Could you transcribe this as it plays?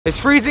It's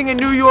freezing in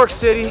New York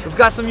City. We've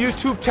got some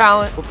YouTube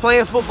talent. We're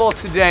playing football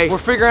today. We're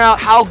figuring out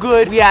how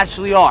good we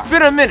actually are. It's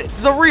been a minute. This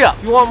is a re-up.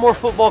 If you want more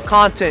football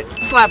content,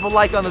 slap a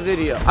like on the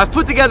video. I've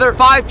put together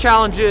 5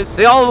 challenges.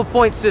 They all have a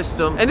point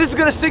system. And this is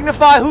gonna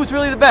signify who's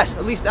really the best,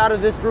 at least out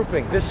of this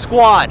grouping, this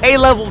squad.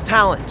 A-level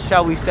talent,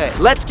 shall we say.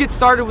 Let's get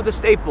started with the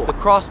staple, the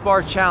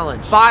crossbar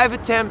challenge. 5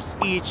 attempts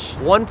each,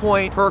 1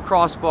 point per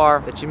crossbar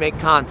that you make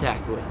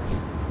contact with.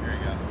 Here you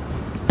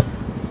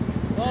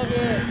go. Love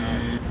it.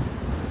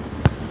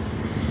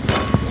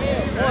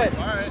 Okay.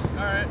 All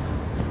right.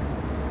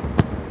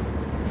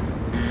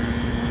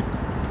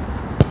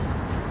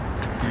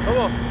 Come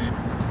on.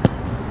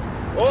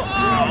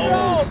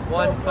 Oh,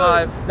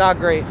 1-5. Not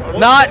great.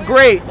 Not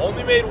great.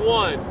 Only made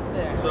 1.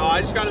 Yeah. So I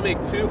just got to make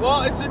 2.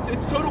 Well, it's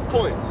total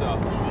points. So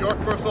New York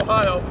versus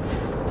Ohio.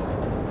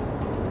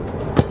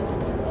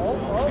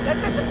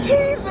 That's a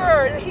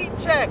teaser. A heat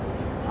check.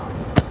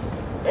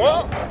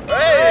 Oh,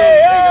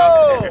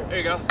 hey, there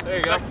you go.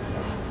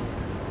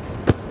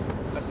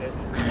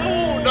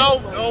 Oh,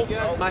 no.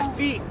 My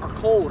feet are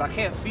cold. I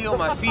can't feel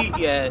my feet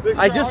yet.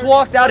 I just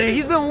walked out here.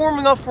 He's been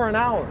warming up for an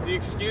hour. The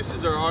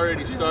excuses are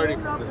already starting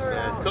from this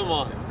man. Come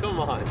on.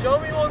 Show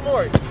me one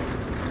more.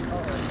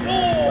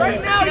 Oh,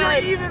 right now,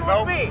 you're even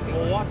with me.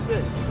 Well, watch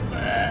this.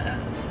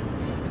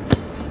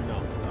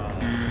 No.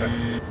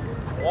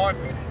 1.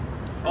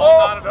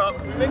 Not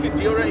enough. We make a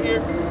deal right here.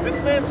 This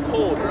man's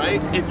cold,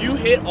 right? If you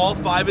hit all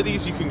 5 of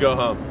these, you can go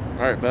home.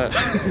 All right, bet.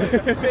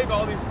 Take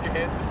all these in your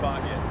hands in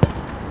pocket.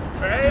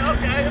 Hey,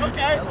 okay.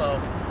 Hello.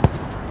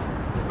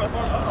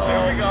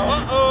 There we go.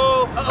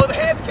 Uh-oh, the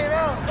hands came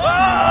out.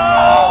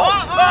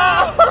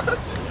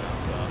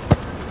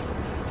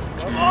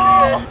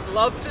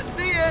 Love to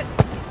see it.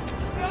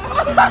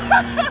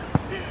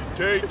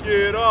 Take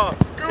it off.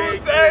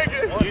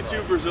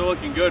 YouTubers are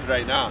looking good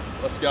right now.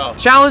 Let's go.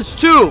 Challenge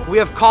 2, we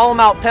have call them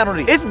out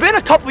penalty. It's been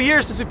a couple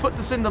years since we put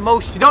this into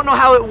motion. If you don't know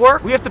how it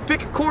works, we have to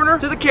pick a corner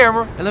to the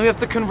camera, and then we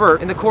have to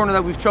convert in the corner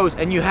that we've chosen.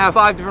 And you have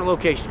 5 different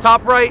locations.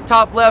 Top right,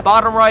 top left,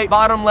 bottom right,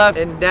 bottom left,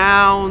 and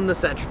down the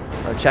central.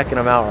 I'm checking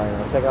them out right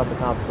now. Check out the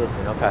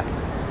competition. Okay.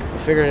 We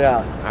figured it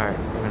out. All right,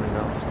 we're gonna go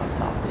off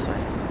top this way.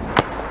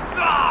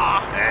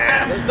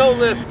 There's no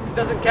lift. It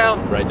doesn't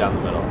count. Right down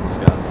the middle. Let's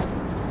go.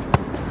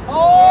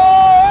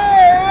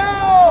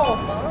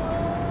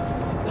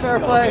 Fair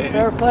play.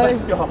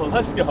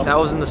 Let's go. That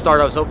wasn't the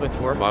start I was hoping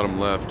for. Bottom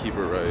left, keep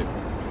it right.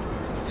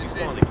 He's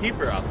calling the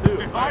keeper out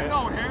too. I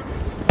know him.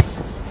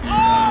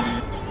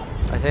 I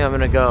think I'm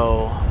gonna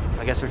go,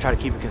 I guess we're trying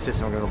to keep it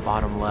consistent. We're gonna go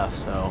bottom left.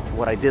 So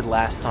what I did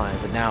last time,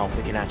 but now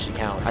it can actually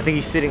count. I think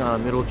he's sitting on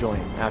a middle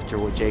joint after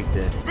what Jake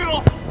did.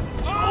 Middle.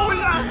 Oh,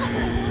 yes.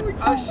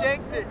 I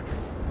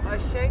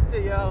shanked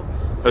it, yo.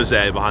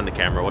 Jose, behind the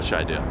camera, what should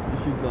I do? You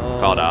should go.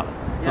 Call it out.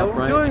 Yeah,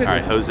 we're doing it. All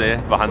right, Jose,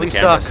 behind We the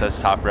camera, suck. says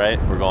top right.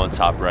 We're going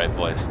top right,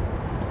 boys.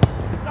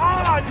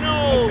 Ah,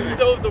 no.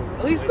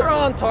 At least they're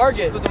on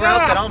target with the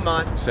route that I'm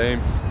on. Same.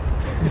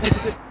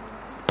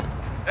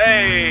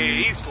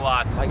 Hey, he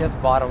slots. I guess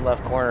bottom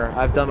left corner.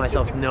 I've done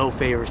myself no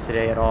favors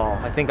today at all.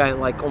 I think I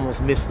like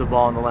almost missed the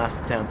ball in the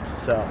last attempt,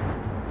 so.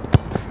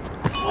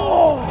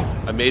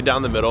 I made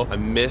down the middle. I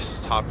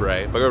missed top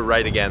right. If I go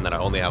right again, then I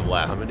only have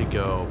left. I'm gonna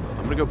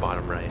go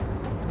bottom right.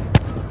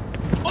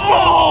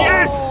 Oh,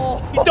 yes.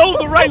 He dove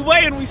the right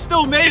way and we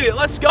still made it.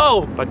 Let's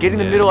go. By getting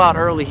the middle out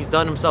early, he's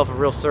done himself a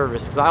real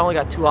service because I only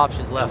got 2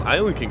 options left. I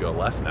only can go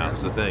left now,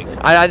 is the thing.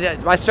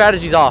 My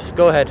strategy's off.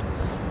 Go ahead.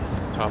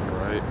 Top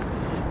right.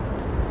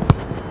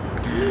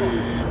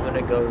 I'm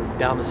gonna go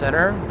down the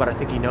center, but I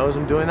think he knows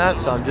I'm doing that,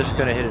 so I'm just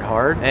gonna hit it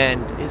hard.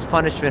 And his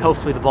punishment,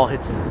 hopefully the ball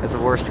hits him. That's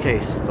the worst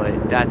case,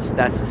 but that's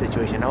the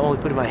situation. I'm only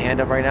putting my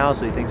hand up right now,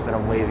 so he thinks that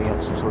I'm waving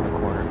up some sort of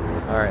corner.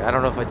 All right, I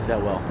don't know if I did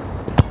that well.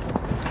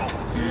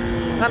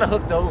 Kind of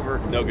hooked over.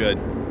 No good.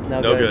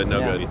 No good.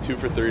 2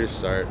 for 3 to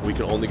start. We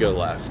can only go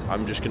left.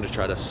 I'm just gonna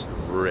try to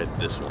rip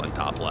this one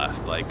top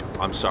left. Like,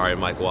 I'm sorry,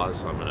 Mike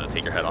Was. I'm gonna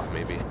take your head off,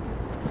 maybe.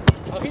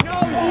 Oh, he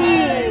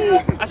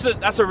knows.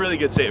 That's a really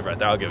good save right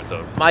there. I'll give it to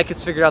him. Mike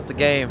has figured out the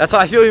game. That's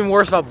why I feel even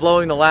worse about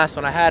blowing the last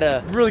one. I had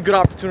a really good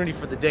opportunity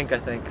for the dink, I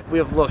think. We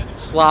have looked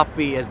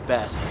sloppy as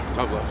best.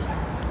 Top left.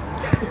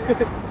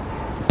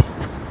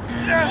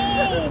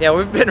 Yeah,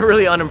 we've been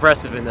really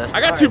unimpressive in this. I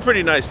got 2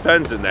 pretty nice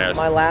pens in there.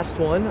 My last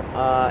one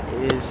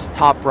is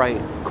top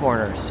right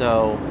corner,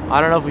 so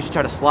I don't know if we should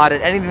try to slide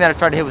it. Anything that I've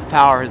tried to hit with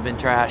power has been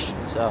trash,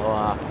 so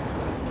I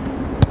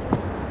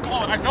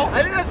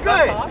think that's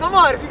good. Come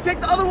on, if you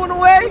take the other one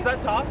away. Is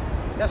that top?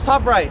 That's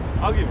top right.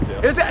 I'll give it to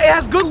him. It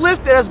has good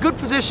lift, it has good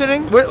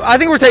positioning. I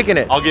think we're taking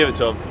it. I'll give it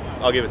to him.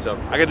 I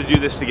got to do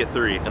this to get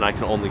 3, and I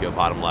can only go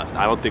bottom left.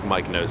 I don't think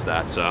Mike knows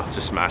that, so let's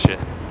just smash it.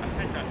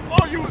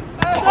 Oh, you.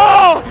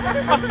 Oh!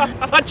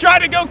 I tried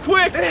to go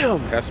quick. Damn.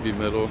 Has to be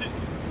middle.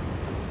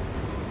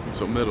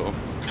 So middle.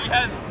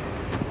 Yes.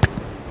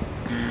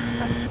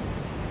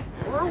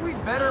 Were we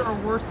better or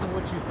worse than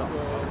what you thought?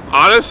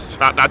 Honest,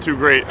 not too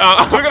great.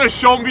 They're gonna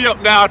show me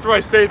up now after I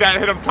say that and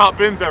hit them top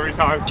bins every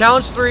time.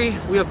 Challenge 3,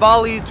 we have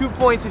volleys, 2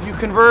 points if you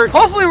convert.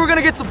 Hopefully we're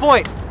gonna get some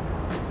points.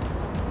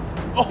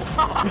 Oh.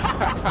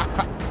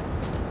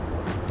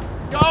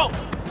 Go!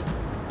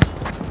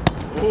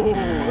 Ooh,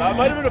 that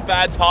might have been a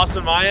bad toss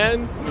on my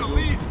end.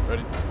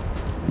 Ready?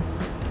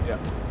 Yeah.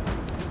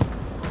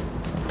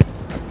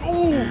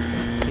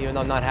 Ooh! Even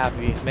though I'm not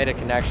happy, made a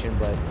connection,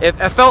 but it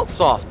felt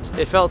soft.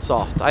 It felt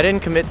soft. I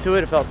didn't commit to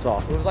it, it felt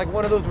soft. It was like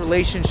one of those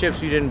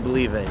relationships you didn't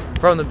believe in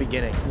from the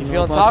beginning. You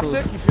feeling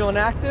toxic? You feeling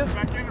active?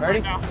 Ready?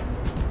 Right now.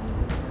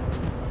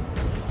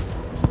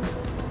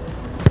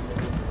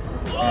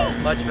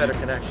 Much better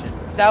connection.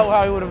 Is that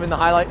how it would have been the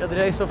highlight of the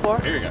day so far?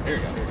 Here we go, here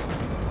we go, here we go.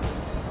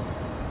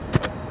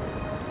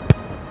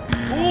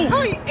 Ooh!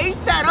 How he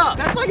ate that up?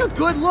 That's like a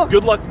good look.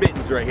 Good luck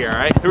mittens right here, all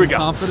right? Here we go.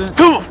 Confident?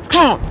 Come on,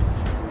 come on.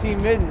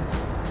 Team mittens.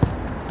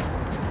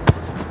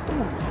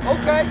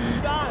 Okay.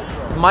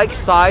 Mike's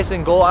size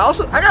and goal. I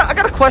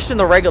gotta question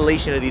the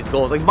regulation of these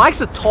goals. Like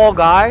Mike's a tall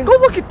guy. Go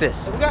look at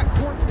this. We got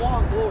Courtois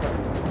on goal.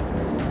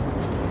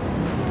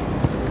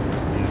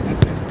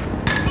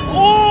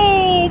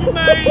 Oh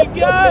my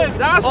God!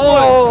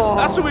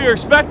 That's what we were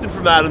expecting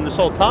from Adam this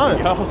whole time.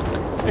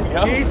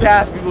 He's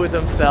happy with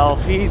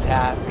himself. He's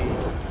happy.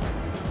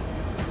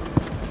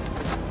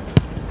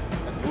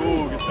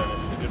 Ooh, good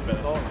finish. Good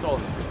finish.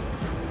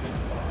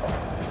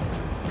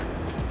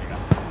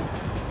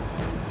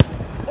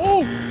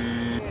 Oh!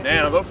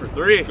 Man, I'm 0 for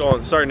 3.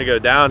 Starting to go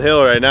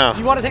downhill right now.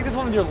 You want to take this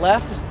one with your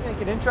left? Just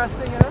make it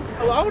interesting, you know?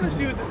 Well, I want to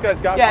see what this guy's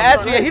got. Yeah,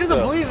 he doesn't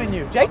believe in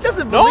you. Jake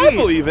doesn't No, believe. I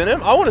believe in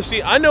him. I want to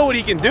see. I know what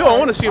he can do. I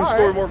want to see him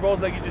score more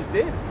goals like he just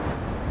did.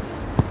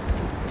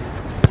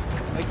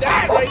 Like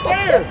that, right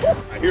there. All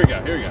right, here we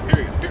go, here we go, here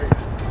we go, here we go.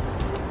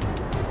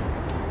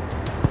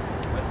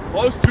 That's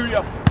close to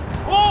you.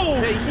 Oh!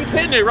 Hey, you keep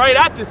hitting it right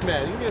at this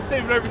man. You're gonna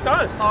save it every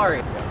time.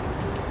 Sorry.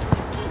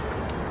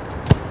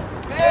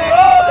 Hey,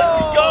 oh, there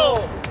we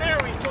go. There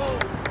we go.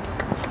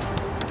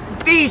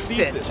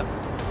 Decent.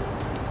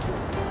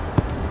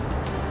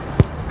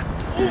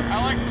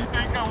 I like to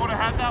think I would have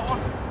had that one.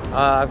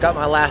 I've got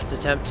my last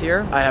attempt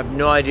here. I have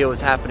no idea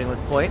what's happening with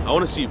point. I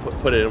want to see you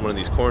put it in one of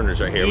these corners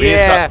right here.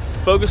 Yeah. We need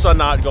to focus on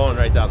not going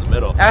right down the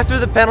middle. After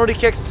the penalty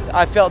kicks,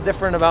 I felt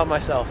different about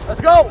myself. Let's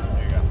go.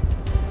 There you go.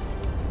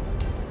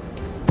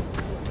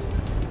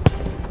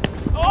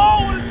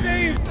 Oh, what a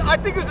save! I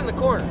think it was in the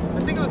corner. I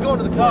think it was going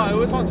to the corner. No, it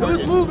was on target.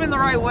 It was moving the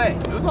right way.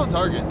 It was on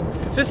target.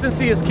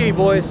 Consistency is key,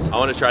 boys. I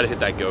want to try to hit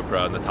that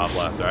GoPro in the top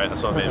left, all right?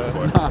 That's what I'm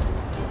aiming for.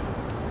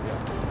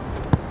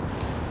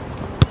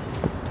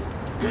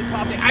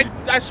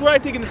 I swear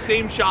I've taken the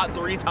same shot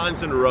 3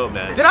 times in a row,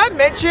 man. Did I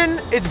mention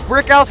it's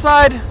brick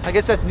outside? I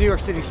guess that's New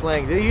York City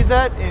slang. Did they use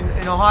that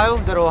in Ohio?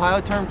 Is that an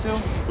Ohio term too?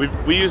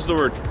 We use the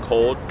word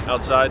cold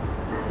outside,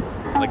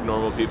 like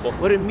normal people.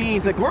 What it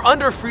means, like we're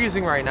under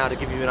freezing right now to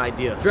give you an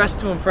idea. Dress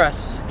to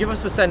impress. Give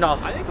us the send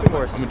off. I think of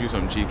course. I'm gonna do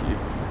something cheeky.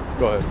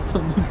 Go ahead.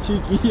 Something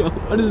cheeky, yo.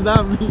 What does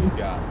that mean?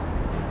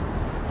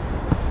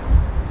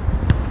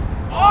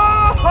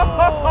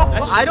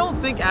 I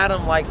don't think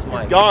Adam likes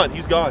Mike. He's gone.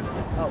 He's gone.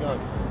 Oh.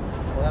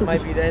 Well, that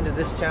might be the end of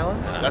this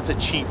challenge. That's a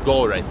cheap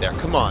goal right there.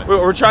 Come on.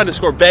 We're trying to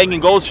score banging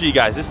goals for you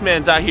guys. This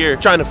man's out here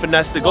trying to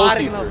finesse the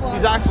goalkeeper.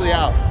 He's actually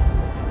out.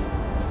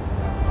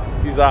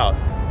 He's out.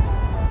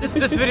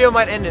 This video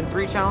might end in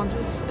 3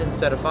 challenges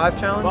instead of 5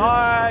 challenges.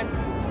 Bye.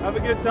 Have a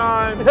good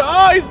time.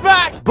 Oh, he's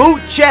back. Boot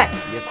check.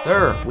 Yes,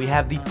 sir. We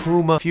have the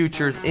Puma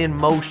Futures in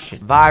motion.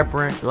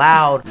 Vibrant,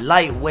 loud,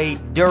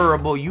 lightweight,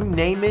 durable, you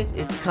name it,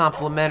 it's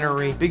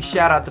complimentary. Big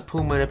shout out to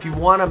Puma. And if you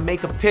want to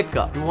make a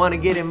pickup, you want to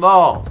get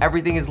involved,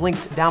 everything is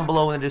linked down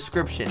below in the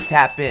description.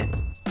 Tap in.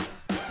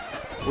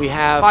 We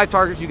have 5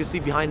 targets you can see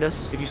behind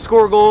us. If you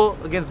score a goal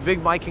against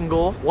Big Mike in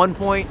goal, 1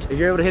 point. If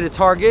you're able to hit a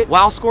target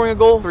while scoring a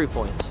goal, 3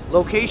 points.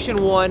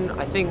 Location 1,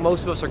 I think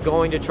most of us are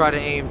going to try to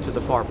aim to the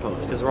far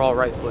post because we're all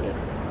right-footed.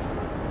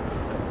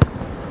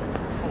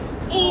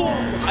 Oh,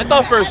 I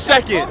thought for a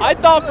second. I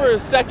thought for a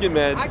second,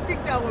 man. I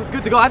think that was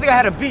good to go. I think I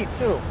had a beat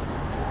too.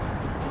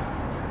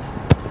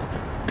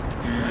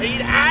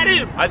 Right at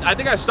him. I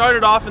think I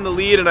started off in the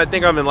lead, and I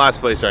think I'm in last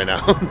place right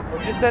now.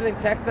 We're just sending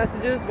text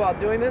messages while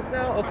doing this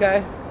now?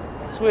 Okay.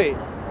 Sweet.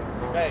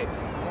 Hey,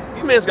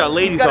 this man's got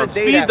ladies on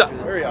speed.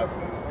 Hurry up.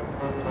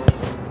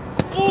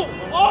 Oh,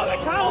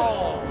 that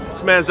counts.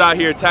 This man's out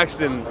here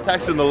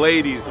texting the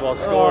ladies while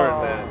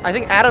scoring, man. I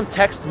think Adam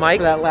texted Mike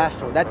for that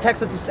last one. That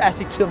text is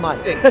actually to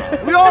Mike.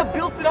 We all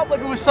built it up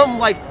like it was some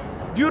like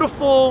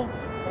beautiful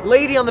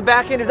lady on the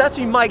back end. It was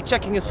actually Mike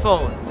checking his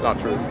phone. It's not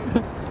true.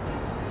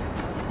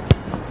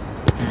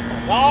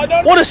 Oh,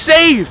 no. What a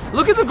save!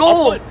 Look at the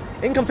goal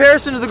in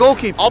comparison to the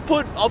goalkeeper. I'll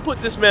put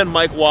this man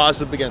Mike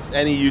Waz up against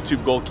any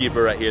YouTube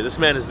goalkeeper right here. This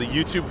man is the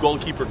YouTube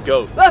goalkeeper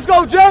GOAT. Let's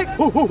go, Jake!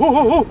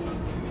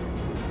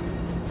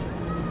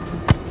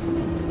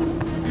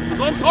 It was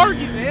on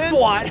target, man.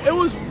 Swat. It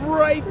was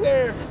right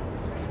there.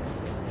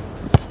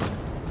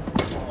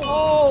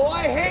 Oh,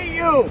 I hate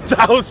you!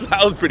 That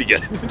was pretty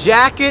good.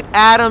 Jacket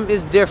Adam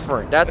is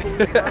different. That's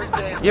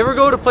you ever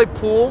go to play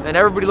pool and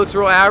everybody looks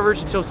real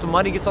average until some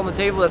money gets on the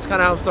table? That's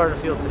kind of how I'm starting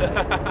to feel today.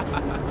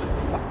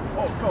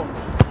 Oh, go.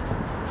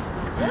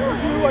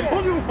 Oh, I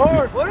told you it was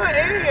hard. What am I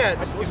aiming at?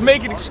 He's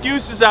making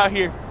excuses out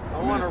here.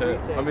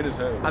 I'm in his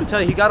head. I'm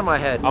telling you, he got in my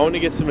head. I want to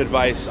get some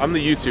advice. I'm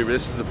the YouTuber.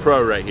 This is the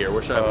pro right here.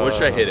 Where should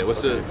I hit it? What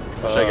should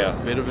I go?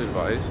 Bit of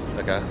advice.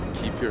 Okay.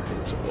 Keep your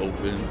hips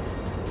open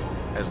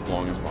as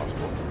long as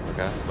possible.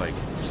 Okay. Like,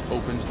 just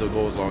open to the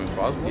goal as long as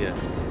possible. Yeah.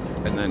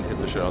 And then hit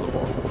the shit out of the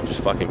ball.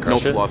 Just fucking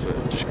crush it? Don't fluff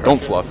it. Just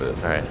don't fluff it.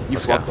 All right. You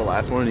fluffed the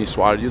last one and he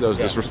swatted you. That was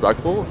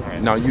disrespectful.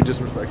 Right. Now you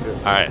disrespect it.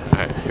 All right.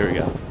 Here we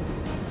go.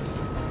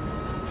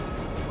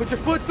 Put your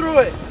foot through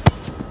it.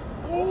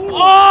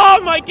 Oh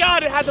my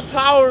God! It had the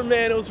power,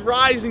 man. It was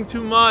rising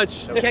too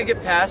much. I can't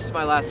get past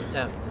my last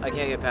attempt. I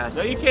can't get past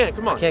No, it. you can't.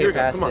 Come on. can't Here we get go.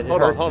 past Come on. it. It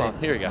Hold on. hurts Hold me. on.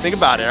 Here we go. Think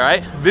about it. All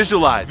right.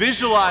 Visualize.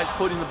 Visualize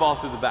putting the ball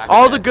through the back.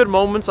 All of the net. good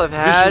moments I've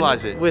had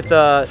Visualize it. with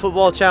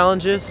football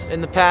challenges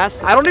in the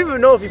past. I don't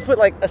even know if you put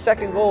like a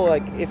second goal,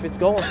 like if it's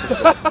going.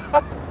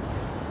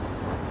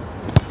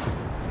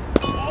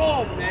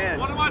 Oh man.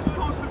 What am I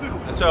supposed to do?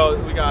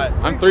 So we got.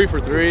 I'm 3 for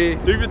 3.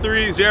 3 for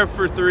 3, 0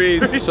 for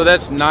 3. So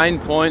that's 9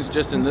 points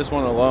just in this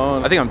one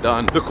alone. I think I'm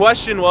done. The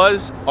question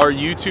was, are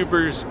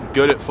YouTubers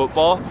good at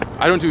football?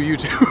 I don't do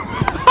YouTube.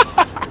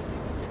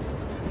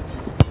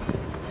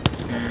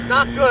 It's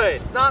not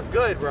good. It's not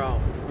good, bro.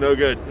 No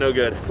good. No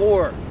good.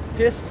 Poor.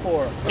 Piss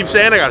poor. Keep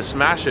saying I gotta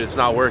smash it. It's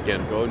not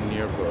working. Go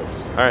near pros.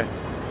 All right.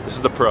 This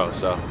is the pro.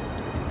 So.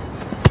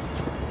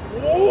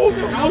 Oh,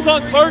 that was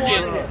on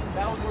target.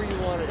 That was where you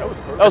wanted it.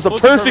 That was a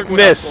perfect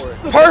miss.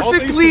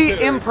 Perfectly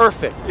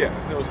imperfect. Yeah,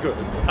 that was good.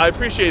 I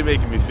appreciate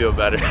making me feel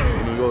better.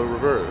 I'm gonna go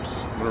reverse.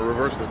 I'm gonna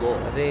reverse the goal.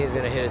 I think he's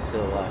gonna hit it to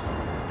the left.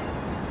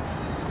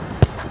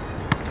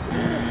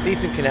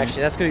 Decent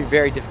connection. That's gonna be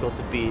very difficult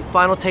to beat.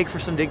 Final take for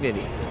some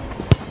dignity.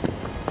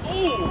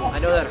 I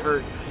know that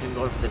hurt him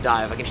going for the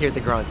dive. I can hear the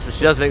grunts, which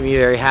does make me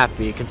very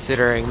happy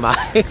considering my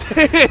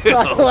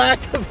lack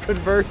of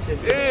conversion.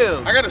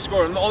 Damn. I gotta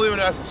score. I'm the only one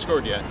who hasn't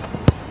scored yet.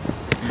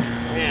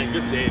 Man,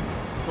 good save.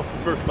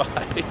 For 5.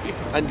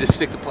 I need to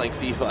stick to playing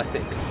FIFA, I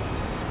think.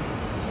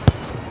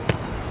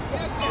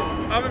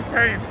 I'm in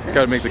pain.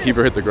 Gotta make the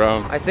keeper hit the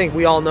ground. I think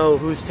we all know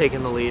who's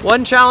taking the lead.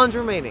 One challenge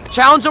remaining.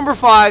 Challenge number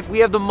 5, we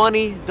have the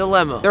money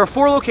dilemma. There are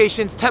 4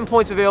 locations, 10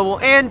 points available,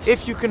 and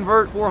if you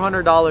convert,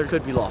 $400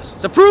 could be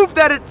lost. To prove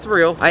that it's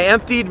real, I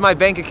emptied my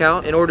bank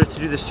account in order to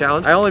do this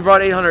challenge. I only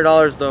brought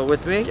 $800 though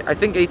with me. I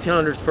think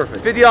 $1,800 is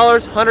perfect.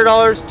 $50,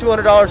 $100,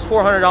 $200,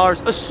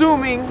 $400,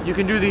 assuming you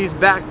can do these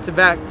back to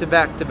back to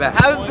back to back.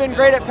 Haven't been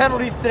great at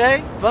penalties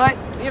today, but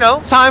you know,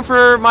 it's time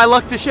for my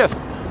luck to shift.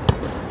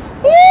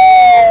 Woo!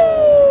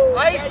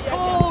 Ice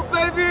cold,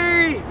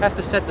 baby! Have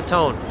to set the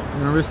tone. You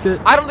gonna risk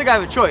it? I don't think I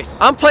have a choice.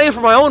 I'm playing for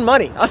my own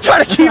money. I'm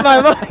trying to keep my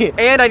money.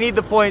 And I need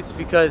the points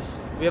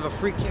because we have a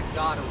free kick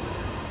god over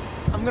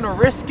there. So I'm gonna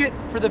risk it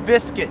for the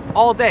biscuit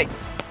all day.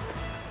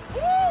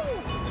 Woo!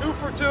 2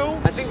 for 2.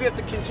 I think we have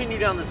to continue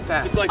down this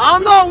path. It's like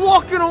I'm not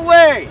walking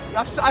away.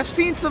 I've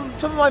seen some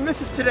of my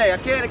misses today. I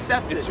can't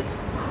accept it.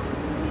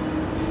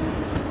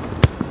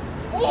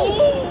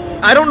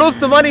 I don't know if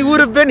the money would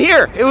have been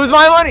here. It was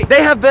my money.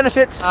 They have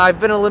benefits.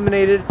 I've been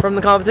eliminated from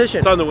the competition.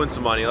 It's time to win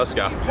some money. Let's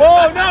go.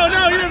 Whoa, no,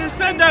 you never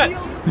said that.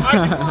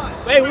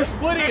 Hey, we're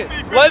splitting it.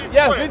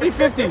 Yeah,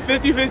 50-50.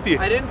 50-50.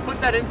 I didn't put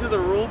that into the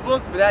rule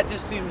book, but that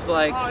just seems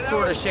like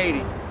sort of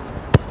shady.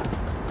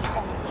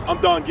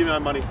 I'm done. Give me my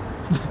money.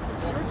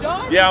 You're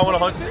done? Yeah, I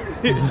want 100.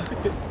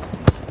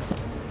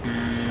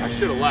 I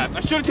should have left.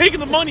 I should have taken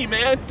the money,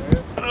 man.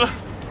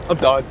 I'm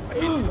done.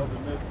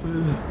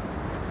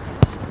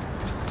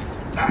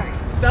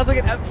 Sounds like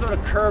an episode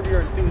of Curb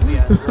Your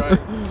Enthusiasm. Right.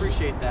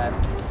 Appreciate that.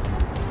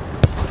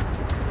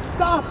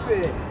 Stop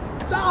it!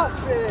 Stop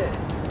it!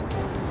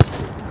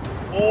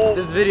 Oh.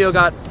 This video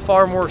got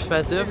far more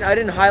expensive. I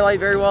didn't highlight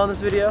very well in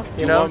this video,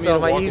 you know, so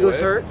my ego's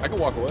hurt. I can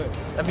walk away.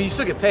 I mean, you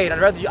still get paid. I'd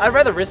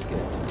rather risk it.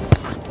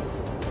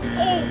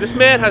 This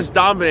man has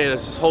dominated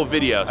us this whole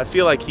video. I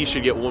feel like he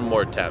should get one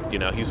more attempt, you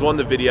know? He's won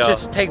the video.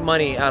 Just take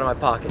money out of my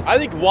pocket. I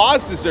think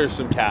Waz deserves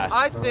some cash.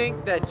 I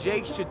think that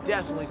Jake should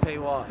definitely pay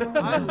Waz.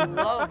 I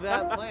love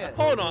that plan.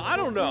 Hold on, I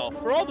don't know.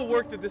 For all the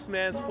work that this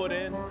man's put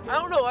in. I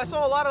don't know. I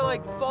saw a lot of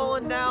like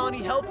falling down.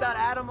 He helped out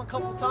Adam a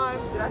couple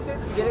times. Did I say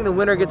at the beginning the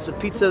winner gets a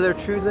pizza of their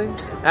choosing?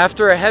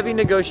 After a heavy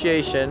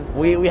negotiation,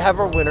 we have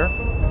our winner.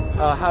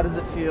 How does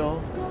it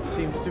feel? You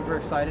seem super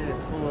excited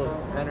and full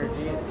of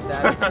energy and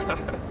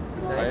excited.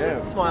 Nice. I am.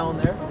 There's a smile in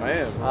there. I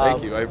am.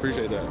 Thank you. I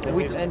appreciate that. And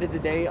we've ended the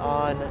day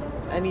on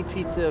any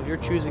pizza of your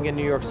choosing in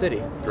New York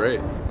City. Great.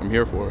 I'm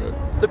here for it.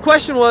 The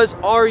question was,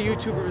 are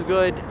YouTubers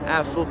good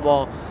at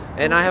football?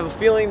 And I have a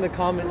feeling the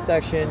comment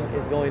section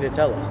is going to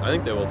tell us. I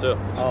think they will too.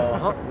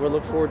 We'll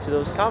look forward to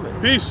those comments.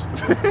 Peace.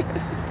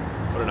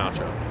 What an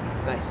outro.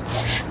 Nice.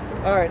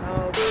 All right.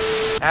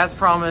 As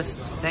promised,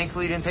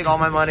 thankfully you didn't take all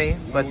my money,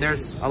 but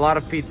there's a lot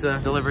of pizza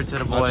delivered to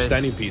the boys. Not just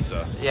any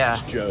pizza. Yeah.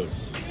 It's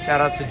Joe's. Shout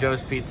out to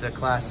Joe's Pizza,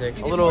 classic.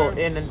 A little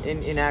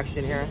in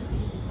action here.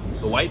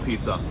 The white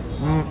pizza.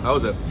 How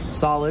was it?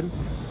 Solid.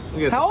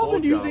 How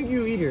often do you think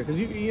you eat here? Because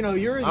you know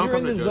you're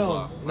in the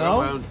zone.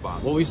 No.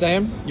 What we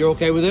saying? You're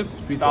okay with it?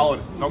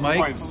 Solid. No Mike?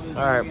 complaints.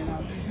 All right.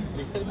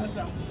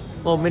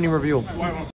 Little mini review.